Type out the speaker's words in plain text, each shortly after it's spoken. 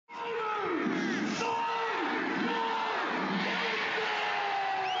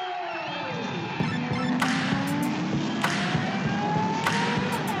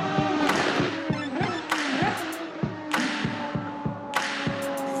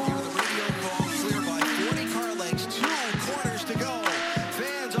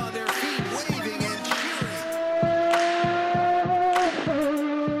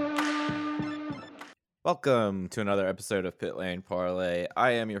Welcome to another episode of Pit Lane Parlay.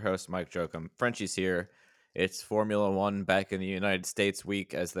 I am your host, Mike Jokum. Frenchie's here. It's Formula One back in the United States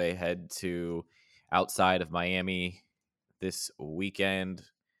week as they head to outside of Miami this weekend.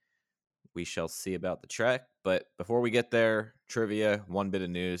 We shall see about the track. But before we get there, trivia, one bit of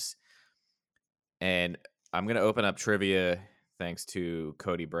news. And I'm going to open up trivia thanks to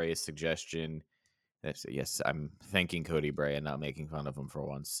Cody Bray's suggestion. Yes, I'm thanking Cody Bray and not making fun of him for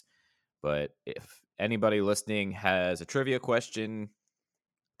once. But if anybody listening has a trivia question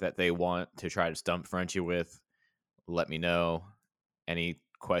that they want to try to stump Frenchie with, let me know. Any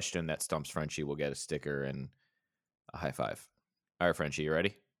question that stumps Frenchie will get a sticker and a high five. All right, Frenchie, you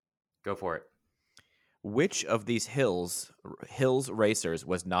ready? Go for it. Which of these Hills racers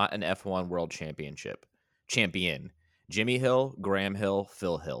was not an F1 World champion? Jimmy Hill, Graham Hill,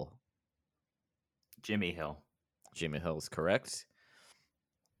 Phil Hill. Jimmy Hill. Jimmy Hill is correct.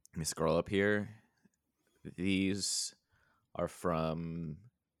 Let me scroll up here. These are from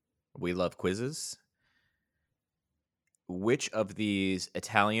We Love Quizzes. Which of these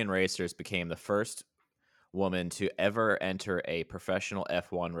Italian racers became the first woman to ever enter a professional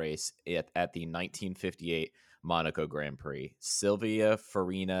F1 race at the 1958 Monaco Grand Prix? Silvia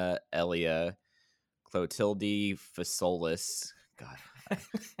Farina Elia, Clotilde Fasolis. God.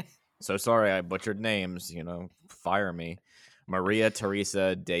 So sorry I butchered names, fire me. Maria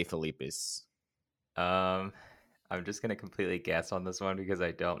Teresa de Filippis. I'm just gonna completely guess on this one because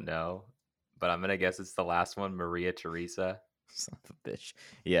I don't know, but I'm gonna guess it's the last one, Maria Teresa. Son of a bitch.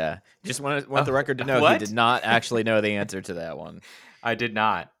 Yeah, just want the record to know what? He did not actually know the answer to that one. I did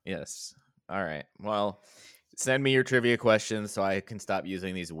not. Yes. All right. Well, send me your trivia questions so I can stop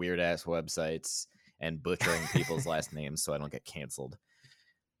using these weird ass websites and butchering people's last names so I don't get canceled.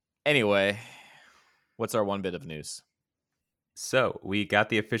 Anyway, what's our one bit of news? So we got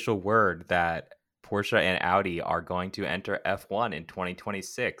the official word that Porsche and Audi are going to enter F1 in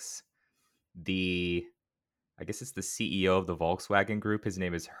 2026. I guess it's the CEO of the Volkswagen Group. His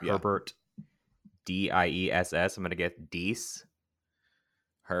name is Herbert Diess. I'm going to get Diess.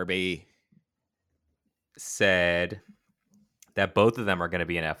 Herbie said that both of them are going to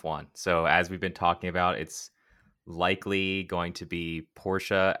be in F1. So as we've been talking about, it's likely going to be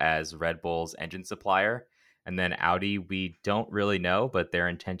Porsche as Red Bull's engine supplier. And then Audi, we don't really know, but their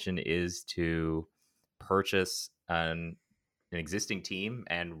intention is to purchase an existing team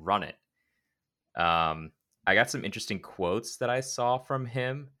and run it. I got some interesting quotes that I saw from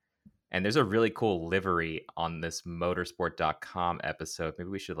him. And there's a really cool livery on this motorsport.com episode.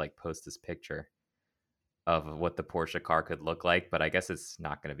 Maybe we should post this picture of what the Porsche car could look like, but I guess it's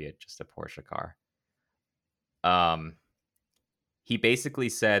not going to be just a Porsche car. He basically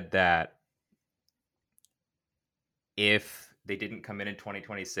said that if they didn't come in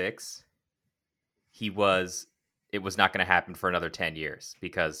 2026, it was not going to happen for another 10 years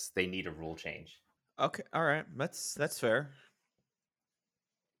because they need a rule change. Okay, all right, that's fair.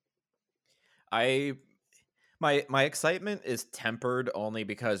 My excitement is tempered only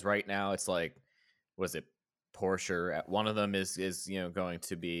because right now it's was it Porsche? One of them is going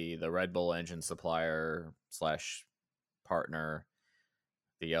to be the Red Bull engine supplier / partner.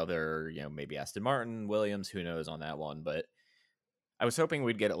 The other, maybe Aston Martin, Williams, who knows on that one. But I was hoping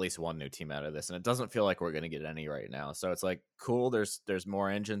we'd get at least one new team out of this, and it doesn't feel like we're going to get any right now. So it's cool. There's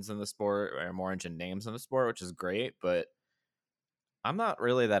more engines in the sport, or more engine names in the sport, which is great. But I'm not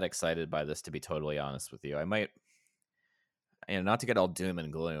really that excited by this, to be totally honest with you. I might, not to get all doom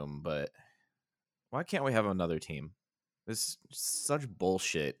and gloom, but why can't we have another team? This is such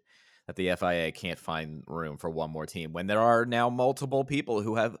bullshit that the FIA can't find room for one more team when there are now multiple people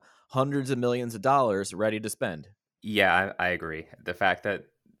who have hundreds of millions of dollars ready to spend. Yeah, I agree. The fact that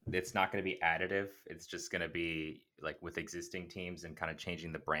it's not going to be additive, it's just going to be with existing teams and kind of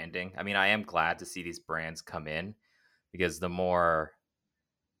changing the branding. I mean, I am glad to see these brands come in because the more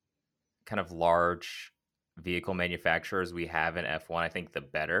kind of large vehicle manufacturers we have in F1, I think the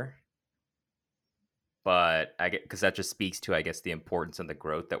better. But I get, because that just speaks to, I guess, the importance and the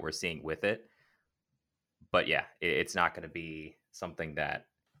growth that we're seeing with it. But yeah, it's not going to be something that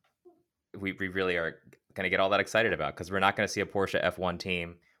we really are going to get all that excited about because we're not going to see a Porsche F1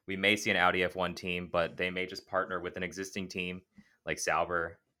 team. We may see an Audi F1 team, but they may just partner with an existing team like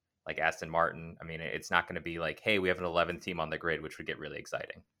Sauber, like Aston Martin. I mean, it's not going to be hey, we have an 11th team on the grid, which would get really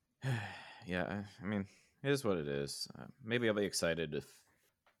exciting. Yeah, I mean, it is what it is. Maybe I'll be excited if,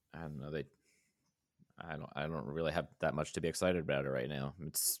 I don't know, I don't really have that much to be excited about it right now.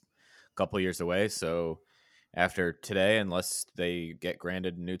 It's a couple years away, so after today, unless they get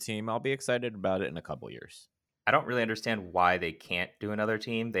granted a new team, I'll be excited about it in a couple years. I don't really understand why they can't do another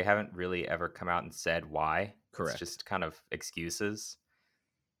team. They haven't really ever come out and said why. It's Correct. just kind of excuses.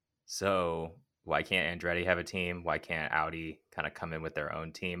 So why can't Andretti have a team? Why can't Audi kind of come in with their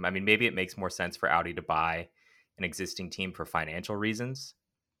own team? I mean, maybe it makes more sense for Audi to buy an existing team for financial reasons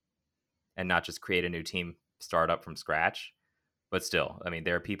and not just create a new team start up from scratch. But still, I mean,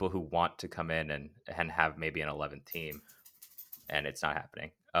 there are people who want to come in and have maybe an 11th team, and it's not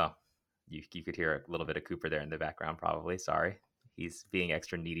happening. Oh, you could hear a little bit of Cooper there in the background, probably. Sorry. He's being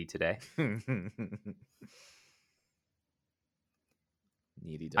extra needy today.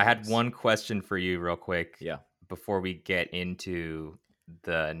 Needy I had dogs. one question for you, real quick, Yeah. before we get into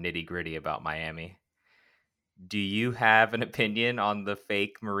the nitty gritty about Miami. Do you have an opinion on the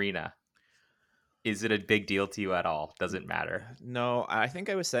fake marina? Is it a big deal to you at all? Does it matter? No, I think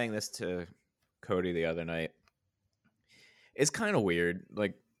I was saying this to Cody the other night. It's kind of weird.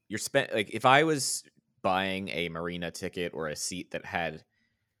 Like if I was buying a marina ticket or a seat that had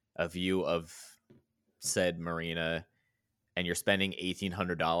a view of said marina and you're spending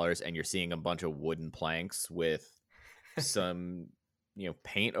 $1,800 and you're seeing a bunch of wooden planks with some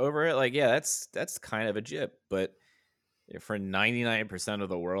paint over it, like, yeah, that's kind of a jip. But for 99% of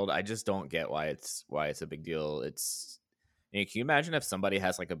the world, I just don't get why it's a big deal. Can you imagine if somebody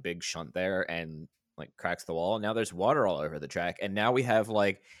has like a big shunt there and like cracks the wall? Now there's water all over the track, and now we have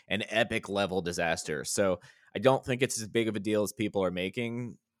like an epic level disaster. So I don't think it's as big of a deal as people are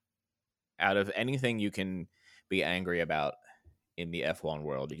making out of anything you can be angry about in the F1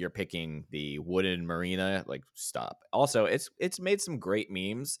 world. You're picking the wooden marina, like, stop. Also, it's made some great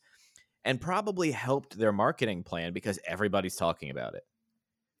memes and probably helped their marketing plan because everybody's talking about it.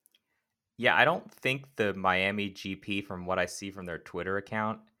 Yeah, I don't think the Miami GP, from what I see from their Twitter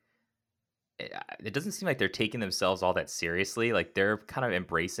account, it doesn't seem like they're taking themselves all that seriously. Like they're kind of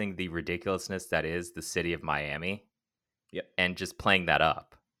embracing the ridiculousness that is the city of Miami Yep. and just playing that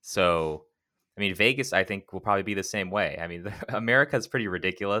up. So, I mean, Vegas, I think, will probably be the same way. I mean, America is pretty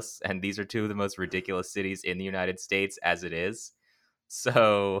ridiculous, and these are two of the most ridiculous cities in the United States as it is.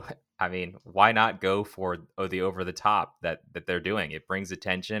 So, I mean, why not go for the over the top that they're doing? It brings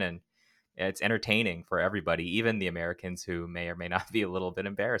attention and it's entertaining for everybody, even the Americans who may or may not be a little bit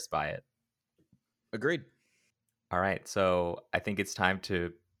embarrassed by it. Agreed. All right, so I think it's time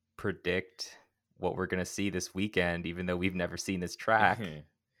to predict what we're going to see this weekend, even though we've never seen this track.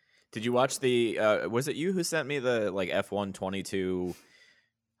 Did you watch the was it you who sent me the like F122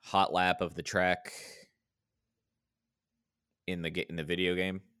 hot lap of the track in the video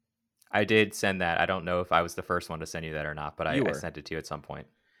game? I did send that. I don't know if I was the first one to send you that or not, but You I were. sent it to you at some point.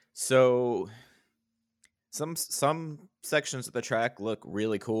 So some sections of the track look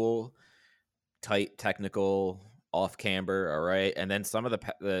really cool, tight, technical, off camber, all right. And then some of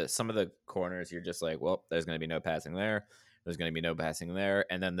the corners, you're just like, well, there's going to be no passing there. There's going to be no passing there.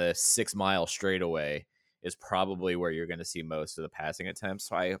 And then the 6 mile straightaway is probably where you're going to see most of the passing attempts.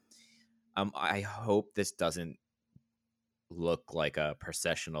 So I hope this doesn't look like a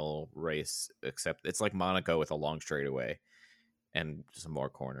processional race, except it's like Monaco with a long straightaway and some more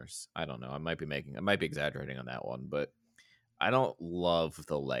corners. I don't know. I might be exaggerating on that one, but I don't love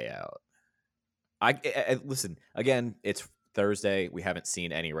the layout. I listen again. It's Thursday. We haven't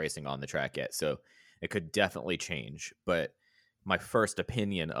seen any racing on the track yet, so it could definitely change. But my first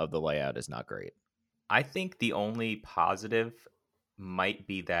opinion of the layout is not great. I think the only positive might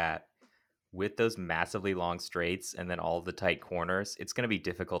be that with those massively long straights and then all the tight corners, it's going to be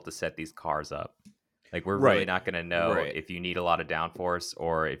difficult to set these cars up. Like we're really Right. not going to know Right. if you need a lot of downforce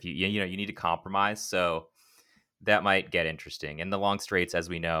or if you need to compromise. So that might get interesting. And the long straights, as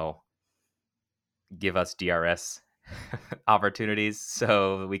we know, give us DRS opportunities,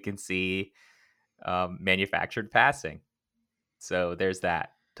 so we can see manufactured passing. So there's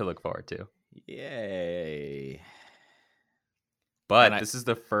that to look forward to. Yay. And But I, this is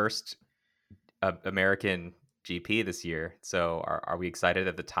the first American GP this year. So are we excited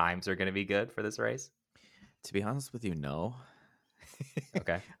that the times are going to be good for this race? to be honest with you, no.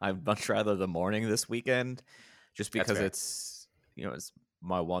 Okay, I'd much rather the morning this weekend, just that's because fair. it's it's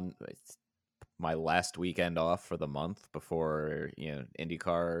my last weekend off for the month before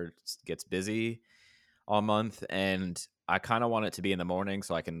IndyCar gets busy all month, and I kind of want it to be in the morning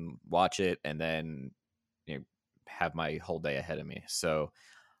so I can watch it and then you know have my whole day ahead of me. So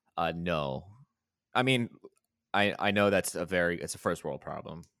no, I mean I know it's a first world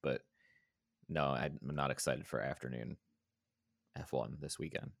problem, but no, I'm not excited for afternoon F1 this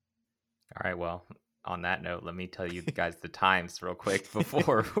weekend. All right. Well, on that note, let me tell you guys the times real quick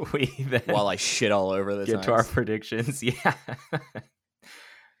before we then While I shit all over the get to our times. predictions. Yeah.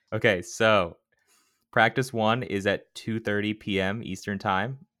 Okay. So Practice 1 is at 2:30 p.m. Eastern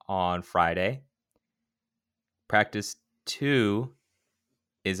Time on Friday. Practice 2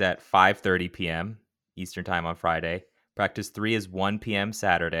 is at 5:30 p.m. Eastern Time on Friday. Practice 3 is 1 p.m.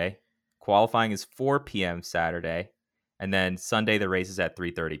 Saturday. Qualifying is 4 p.m. Saturday. And then Sunday the race is at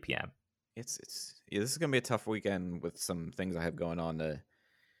 3:30 p.m. This is gonna be a tough weekend with some things I have going on to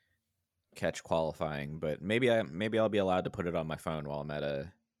catch qualifying, but maybe I'll be allowed to put it on my phone while I'm at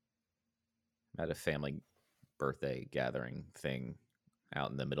a family birthday gathering thing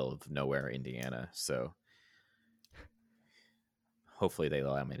out in the middle of nowhere, Indiana. So hopefully they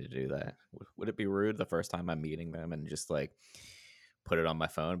allow me to do that. Would it be rude the first time I'm meeting them and just like put it on my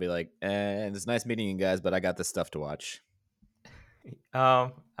phone and be like, it's nice meeting you guys, but I got this stuff to watch. I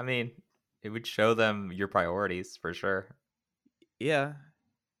mean, it would show them your priorities for sure. Yeah.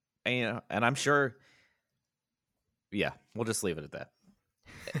 And I'm sure. Yeah, we'll just leave it at that.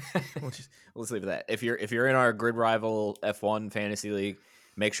 We'll just leave it at that. If you're in our Grid Rival F1 Fantasy League,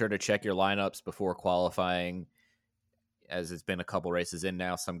 make sure to check your lineups before qualifying, as it's been a couple races in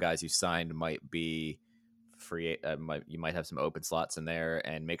now. Some guys you signed might be free. You might have some open slots in there,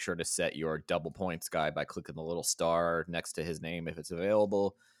 and make sure to set your double points guy by clicking the little star next to his name if it's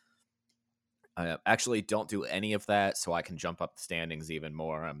available. Actually, don't do any of that, so I can jump up the standings even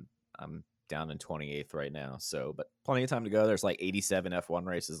more. I'm down in 28th right now, but plenty of time to go. There's like 87 F1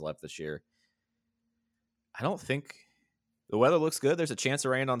 races left this year. I don't think the weather looks good. There's a chance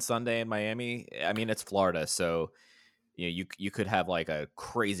of rain on Sunday in Miami. I mean, it's Florida, so you could have like a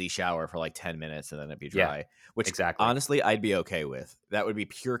crazy shower for like 10 minutes and then it'd be dry, Yeah, which exactly. honestly I'd be okay with. That would be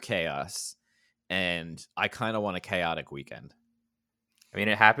pure chaos, and I kind of want a chaotic weekend. I mean,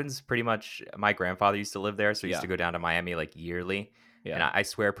 it happens pretty much. My grandfather used to live there, so he used Yeah. to go down to Miami like yearly. And Yeah. I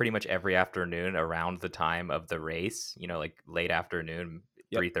swear pretty much every afternoon around the time of the race, like late afternoon,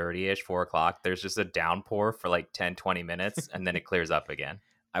 Yep. 3:30ish, 4 o'clock, there's just a downpour for like 10, 20 minutes, and then it clears up again.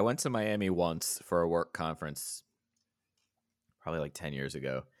 I went to Miami once for a work conference probably like 10 years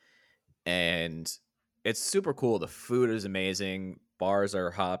ago, and it's super cool. The food is amazing. Bars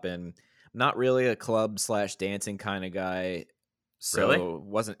are hopping. Not really a club / dancing kind of guy. Really? So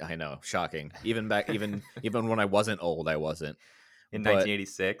wasn't, I know, shocking. Even back, even when I wasn't old, I wasn't. In But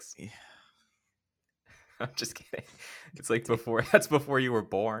 1986? I'm just kidding. It's like that's before you were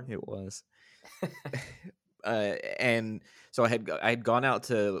born. it was. And so I had gone out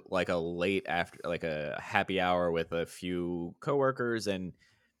to like a late after, like a happy hour with a few coworkers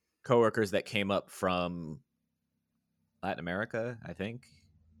that came up from Latin America, I think.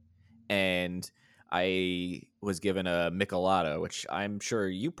 And I was given a Michelada, which I'm sure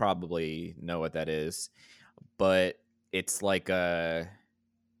you probably know what that is, but it's like how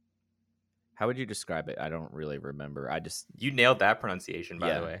would you describe it? I don't really remember. You nailed that pronunciation, by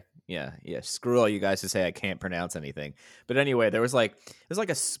the yeah, way. yeah. Screw all you guys who say I can't pronounce anything. But anyway, there's like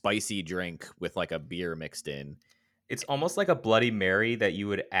a spicy drink with like a beer mixed in. It's almost like a Bloody Mary that you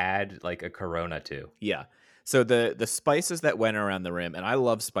would add like a Corona to. Yeah. So the spices that went around the rim, and I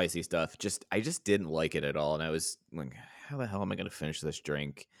love spicy stuff. I just didn't like it at all, and I was like, how the hell am I going to finish this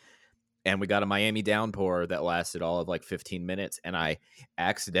drink? And we got a Miami downpour that lasted all of like 15 minutes, and I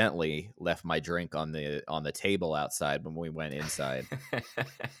accidentally left my drink on the table outside when we went inside.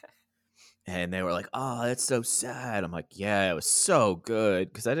 And they were like, "Oh, that's so sad." I'm like, "Yeah, it was so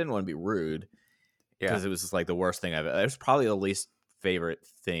good," because I didn't want to be rude, because Yeah. it was just like the worst thing it was probably the least favorite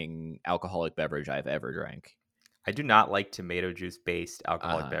alcoholic beverage I've ever drank. I do not like tomato juice based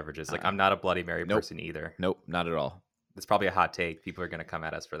alcoholic Uh-huh. beverages. Like I'm not a Bloody Mary Nope. person either. Nope, not at all. It's probably a hot take. People are going to come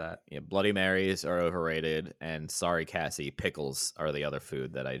at us for that. Yeah, Bloody Marys are overrated, and sorry, Cassie, pickles are the other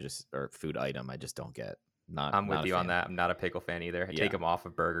food food item I just don't get. I'm Not with a you on fan. that. I'm not a pickle fan either. I Yeah. take them off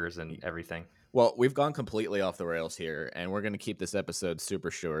of burgers and everything. Well, we've gone completely off the rails here, and we're going to keep this episode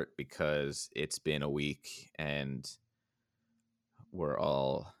super short because it's been a week and we're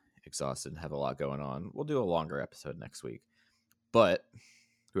all exhausted and have a lot going on. We'll do a longer episode next week. But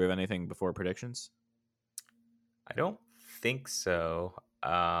do we have anything before predictions? I don't think so. No,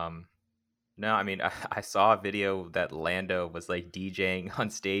 I mean, I saw a video that Lando was like DJing on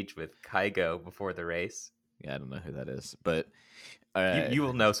stage with Kygo before the race. Yeah, I don't know who that is, but You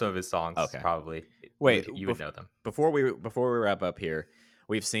will know some of his songs, okay. Probably. Wait, you would know them. Before we wrap up here,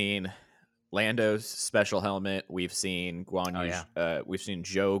 we've seen Lando's special helmet. We've seen we've seen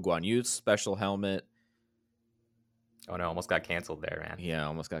Zhou Guan Yu's special helmet. Oh no, almost got canceled there, man. Yeah,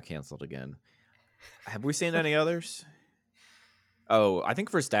 almost got canceled again. Have we seen any others? Oh, I think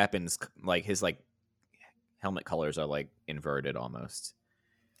Verstappen's like his helmet colors are like inverted almost.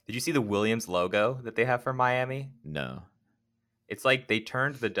 Did you see the Williams logo that they have for Miami? No. It's like they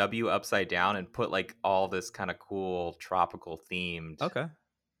turned the W upside down and put like all this kind of cool tropical themed Okay.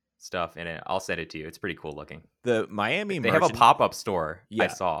 stuff in it. I'll send it to you. It's pretty cool looking. The Miami They have a pop-up store. I Yeah.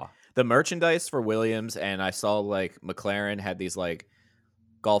 saw The merchandise for Williams, and I saw like McLaren had these like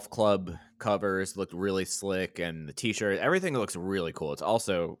golf club covers, looked really slick, and the t-shirt, everything looks really cool. It's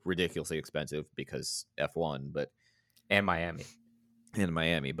also ridiculously expensive because F1, but and Miami. in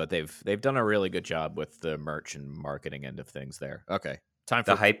Miami, but they've done a really good job with the merch and marketing end of things there. Okay. Time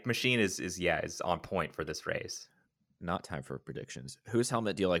for The hype machine is on point for this race. Not time for predictions. Whose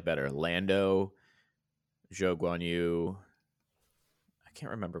helmet do you like better? Lando, Zhou Guanyu. I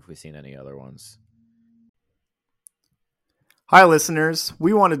can't remember if we've seen any other ones. Hi, listeners.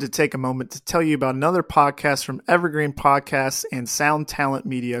 We wanted to take a moment to tell you about another podcast from Evergreen Podcasts and Sound Talent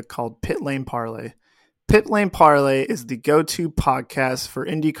Media called Pit Lane Parlay. Pit Lane Parlay is the go-to podcast for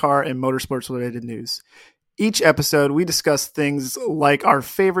IndyCar and motorsports-related news. Each episode, we discuss things like our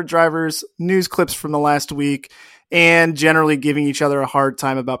favorite drivers, news clips from the last week, and generally giving each other a hard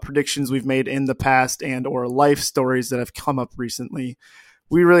time about predictions we've made in the past and or life stories that have come up recently.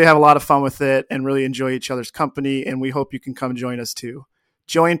 We really have a lot of fun with it and really enjoy each other's company, and we hope you can come join us too.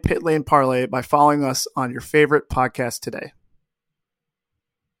 Join Pit Lane Parlay by following us on your favorite podcast today.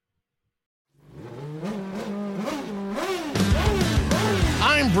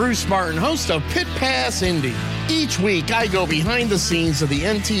 I'm Bruce Martin, host of Pit Pass Indy. Each week, I go behind the scenes of the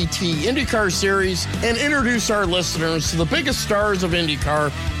NTT IndyCar Series and introduce our listeners to the biggest stars of IndyCar,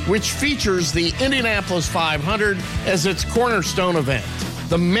 which features the Indianapolis 500 as its cornerstone event.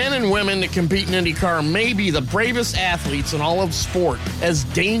 The men and women that compete in IndyCar may be the bravest athletes in all of sport, as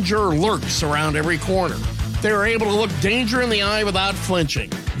danger lurks around every corner. They are able to look danger in the eye without flinching.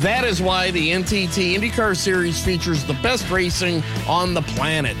 That is why the NTT IndyCar Series features the best racing on the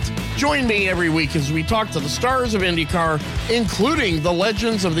planet. Join me every week as we talk to the stars of IndyCar, including the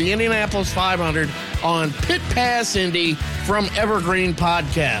legends of the Indianapolis 500 on Pit Pass Indy from Evergreen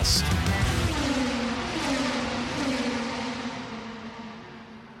Podcast.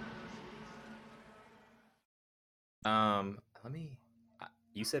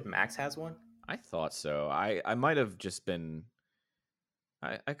 You said Max has one? I thought so. I might have just been.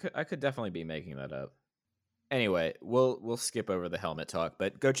 I could definitely be making that up. Anyway, we'll skip over the helmet talk,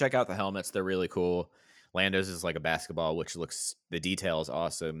 but go check out the helmets. They're really cool. Lando's is like a basketball, which looks, the detail is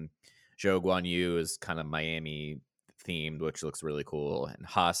awesome. Zhou Guanyu is kind of Miami themed, which looks really cool. And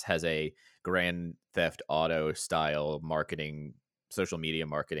Haas has a Grand Theft Auto style marketing, social media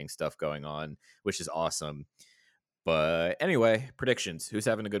marketing stuff going on, which is awesome. But anyway, predictions. Who's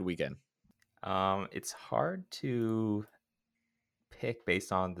having a good weekend? It's hard to pick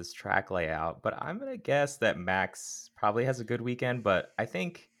based on this track layout, but I'm gonna guess that Max probably has a good weekend, but I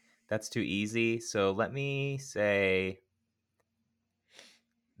think that's too easy. So let me say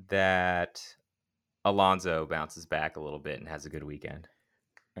that Alonso bounces back a little bit and has a good weekend.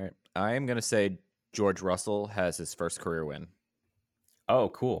 All right. I am going to say George Russell has his first career win. Oh,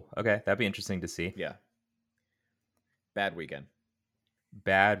 cool. Okay, that'd be interesting to see. Yeah. Bad weekend.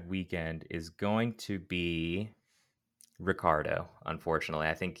 Bad weekend is going to be Ricardo, unfortunately.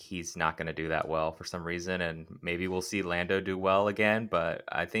 I think he's not going to do that well for some reason, and maybe we'll see Lando do well again, but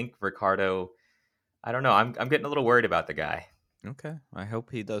I think Ricardo, I don't know. I'm getting a little worried about the guy. Okay. I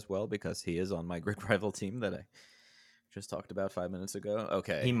hope he does well because he is on my grid rival team that I just talked about 5 minutes ago.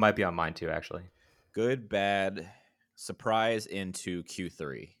 Okay. He might be on mine too, actually. Good, bad, surprise into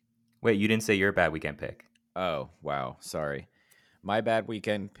Q3. Wait, you didn't say your bad weekend pick. Oh, wow. Sorry. My bad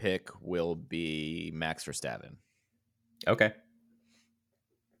weekend pick will be Max Verstappen. Okay.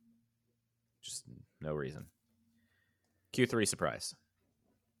 Just no reason. Q3 surprise.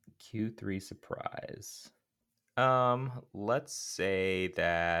 Q3 surprise. Let's say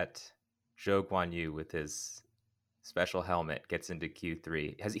that Zhou Guanyu with his special helmet gets into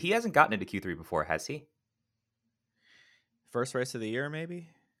Q3. He hasn't gotten into Q3 before, has he? First race of the year, maybe?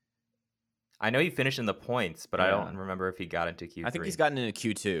 I know he finished in the points, but Yeah. I don't remember if he got into Q3. I think he's gotten into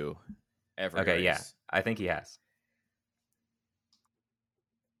Q2 every Okay, race. yeah. I think he has.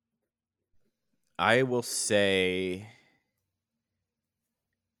 I will say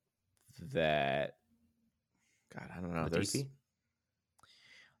that, God, I don't know. Latifi?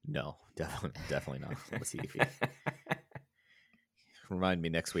 No, definitely not Latifi. Remind me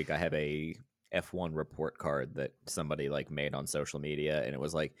next week. I have a F1 report card that somebody like made on social media, and it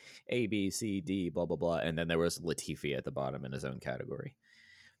was like A, B, C, D, blah blah blah, and then there was Latifi at the bottom in his own category.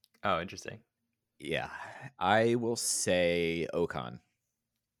 Oh, interesting. Yeah, I will say Ocon.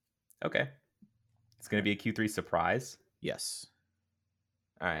 Okay. It's going to be a Q3 surprise. Yes.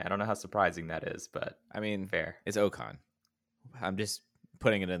 All right. I don't know how surprising that is, but I mean, fair. it's Ocon. I'm just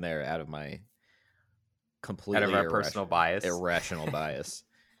putting it in there out of my completely Out of our personal bias. irrational bias.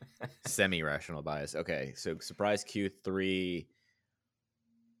 Semi-rational bias. Okay, so surprise Q3.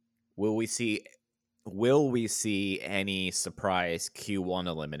 Will we see any surprise Q1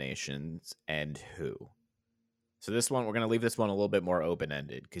 eliminations, and who? So this one, we're going to leave this one a little bit more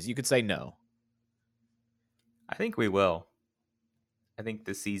open-ended, because you could say no. I think we will. I think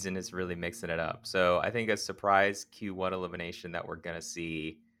the season is really mixing it up. So I think a surprise Q1 elimination that we're going to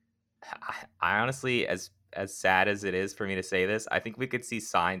see, I honestly, as sad as it is for me to say this, I think we could see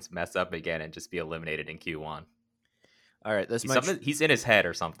Sainz mess up again and just be eliminated in Q1. All right, he's in his head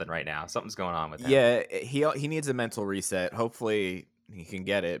or something right now. Something's going on with him. Yeah, he needs a mental reset. Hopefully he can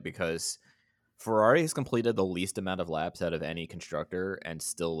get it, because Ferrari has completed the least amount of laps out of any constructor and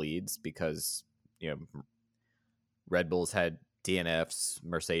still leads, because Red Bull's had DNFs,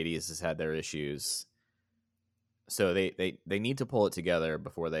 Mercedes has had their issues. So they need to pull it together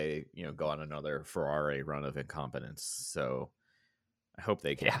before they go on another Ferrari run of incompetence. So I hope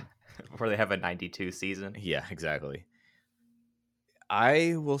they can. Yeah, before they have a 92 season. Yeah, exactly.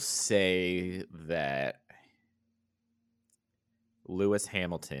 I will say that Lewis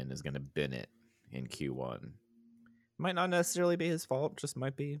Hamilton is going to bin it in Q1. Might not necessarily be his fault, just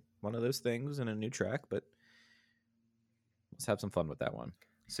might be one of those things in a new track, but let's have some fun with that one.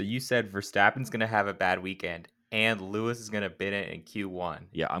 So you said Verstappen's going to have a bad weekend and Lewis is going to bin it in Q1.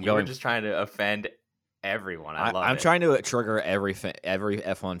 Yeah, you were just trying to offend everyone. I'm trying to trigger every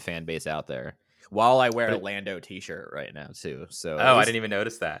F1 fan base out there. While I wear a Lando t-shirt right now, too. So I didn't even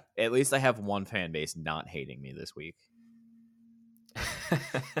notice that. At least I have one fan base not hating me this week.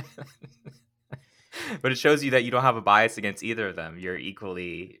 But it shows you that you don't have a bias against either of them. You're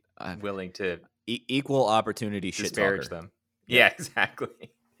equally willing to equal opportunity disparage them. Yeah,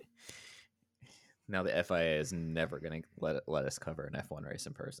 exactly. Now the FIA is never going to let us cover an F1 race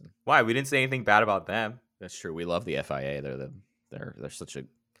in person. Why? We didn't say anything bad about them. That's true. We love the FIA. They're such a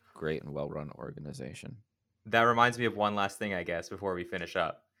great and well-run organization. That reminds me of one last thing, I guess, before we finish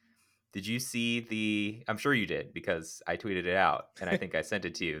up. Did you see I'm sure you did, because I tweeted it out and I think I sent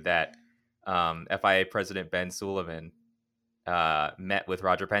it to you, that FIA President Ben Suleiman met with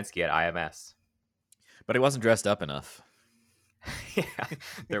Roger Penske at IMS. But he wasn't dressed up enough. Yeah,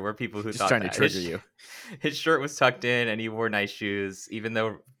 there were people who just thought trying that. to trigger you. His shirt was tucked in and he wore nice shoes, even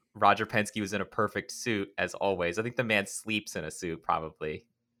though Roger Penske was in a perfect suit, as always. I think the man sleeps in a suit, probably.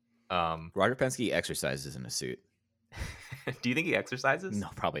 Roger Penske exercises in a suit. Do you think he exercises? No,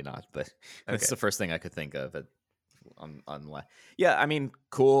 probably not. But that's the first thing I could think of. Yeah, I mean,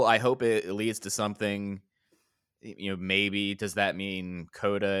 cool. I hope it leads to something. Maybe does that mean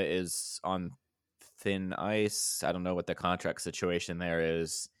Coda is on thin ice? I don't know what the contract situation there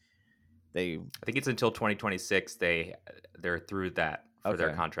is. I think it's until 2026. They're through that for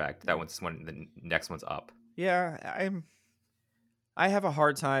their contract. That one's when the next one's up. Yeah, I have a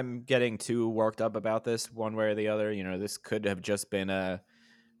hard time getting too worked up about this one way or the other. This could have just been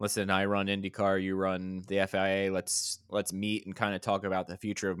listen, I run IndyCar, you run the FIA. Let's meet and kind of talk about the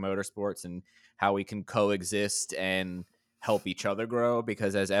future of motorsports and how we can coexist and help each other grow.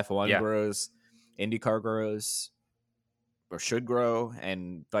 Because as F1 grows, IndyCar grows, or should grow,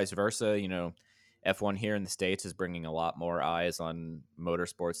 and vice versa. F1 here in the States is bringing a lot more eyes on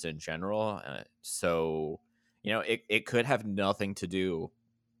motorsports in general. So it could have nothing to do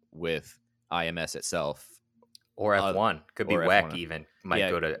with IMS itself. Or F1. Could be WEC F1. Even. Might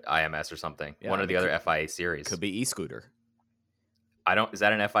go to IMS or something. Yeah, one of the other FIA series. Could be e-scooter. Is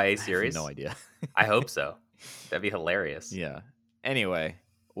that an FIA series? I have no idea. I hope so. That'd be hilarious. Yeah. Anyway,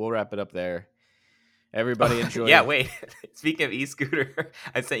 we'll wrap it up there. Everybody enjoy. Yeah, wait. Speaking of e-scooter,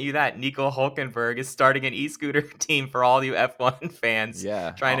 I sent you that. Nico Hulkenberg is starting an e-scooter team for all you F1 fans.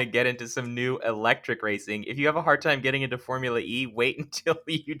 Yeah. Trying to get into some new electric racing. If you have a hard time getting into Formula E, wait until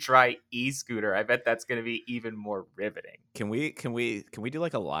you try e-scooter. I bet that's going to be even more riveting. Can we do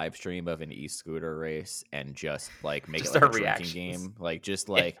like a live stream of an e-scooter race and just like make just it like a reactions. Drinking game? Like just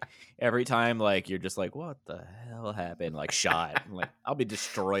like every time like you're just like, what the hell happened? Like shot. Like I'll be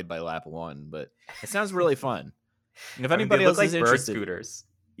destroyed by lap 1, but it sounds really fun. And if anybody else is interested, scooters.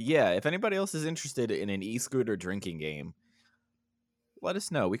 Yeah, if anybody else is interested in an e-scooter drinking game, let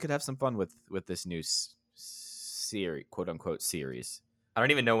us know. We could have some fun with this new series, quote unquote series. I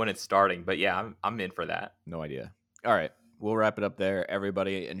don't even know when it's starting, but yeah, I'm in for that. No idea. All right, we'll wrap it up there.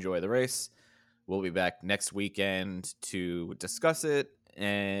 Everybody enjoy the race. We'll be back next weekend to discuss it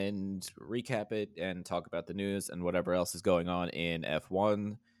and recap it and talk about the news and whatever else is going on in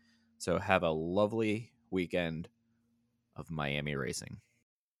F1. So have a lovely weekend of Miami racing.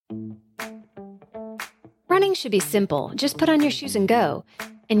 Running Running should be simple. Just put on your shoes and go.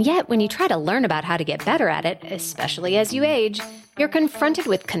 And yet, when you try to learn about how to get better at it, especially as you age, you're confronted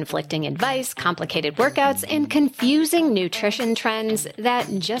with conflicting advice, complicated workouts, and confusing nutrition trends that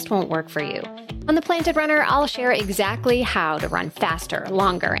just won't work for you. On The Planted Runner, I'll share exactly how to run faster,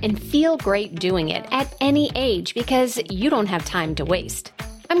 longer, and feel great doing it at any age because you don't have time to waste.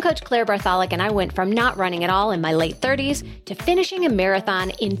 I'm Coach Claire Bartholic, and I went from not running at all in my late 30s to finishing a marathon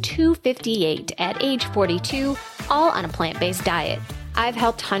in 2:58 at age 42, all on a plant-based diet. I've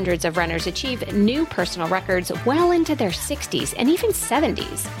helped hundreds of runners achieve new personal records well into their 60s and even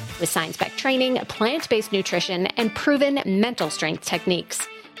 70s with science-backed training, plant-based nutrition, and proven mental strength techniques.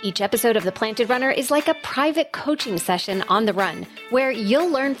 Each episode of The Planted Runner is like a private coaching session on the run where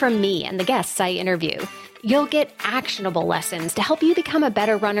you'll learn from me and the guests I interview. You'll get actionable lessons to help you become a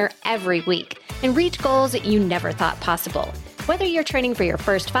better runner every week and reach goals you never thought possible. Whether you're training for your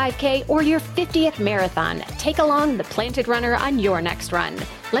first 5K or your 50th marathon, take along The Planted Runner on your next run.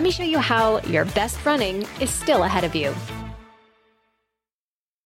 Let me show you how your best running is still ahead of you.